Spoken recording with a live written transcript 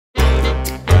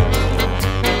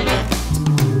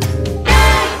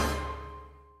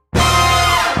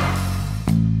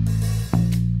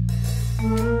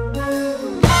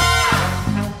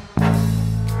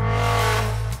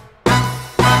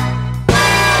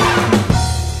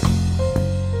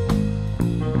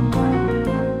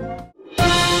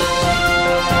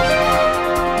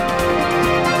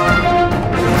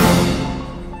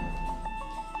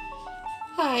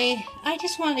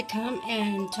wanted to come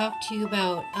and talk to you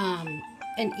about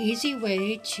an easy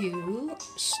way to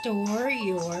store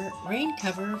your rain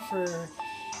cover for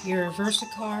your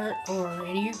Versacart or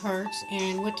any of your carts,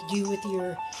 and what to do with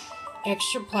your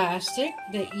extra plastic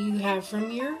that you have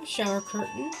from your shower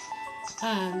curtain,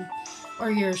 um, or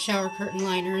your shower curtain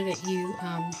liner that you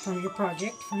from your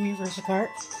project from your Versacart.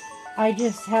 I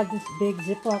just have this big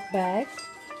Ziploc bag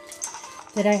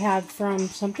that I had from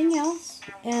something else,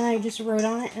 and I just wrote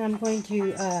on it, and I'm going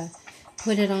to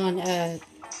put it on a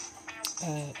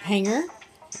hanger,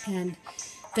 and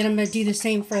then I'm going to do the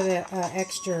same for the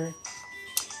extra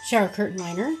shower curtain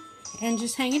liner and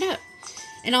just hang it up.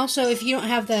 And also, if you don't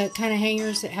have the kind of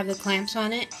hangers that have the clamps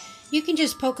on it, you can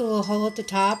just poke a little hole at the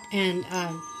top and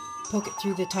poke it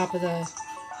through the top of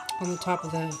on the top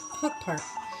of the hook part.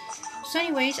 So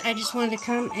anyways, I just wanted to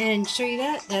come and show you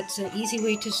that. That's an easy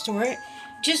way to store it.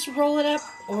 Just roll it up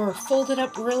or fold it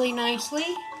up really nicely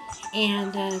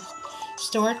and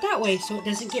store it that way so it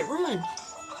doesn't get ruined.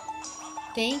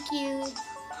 Thank you.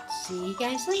 See you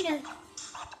guys later.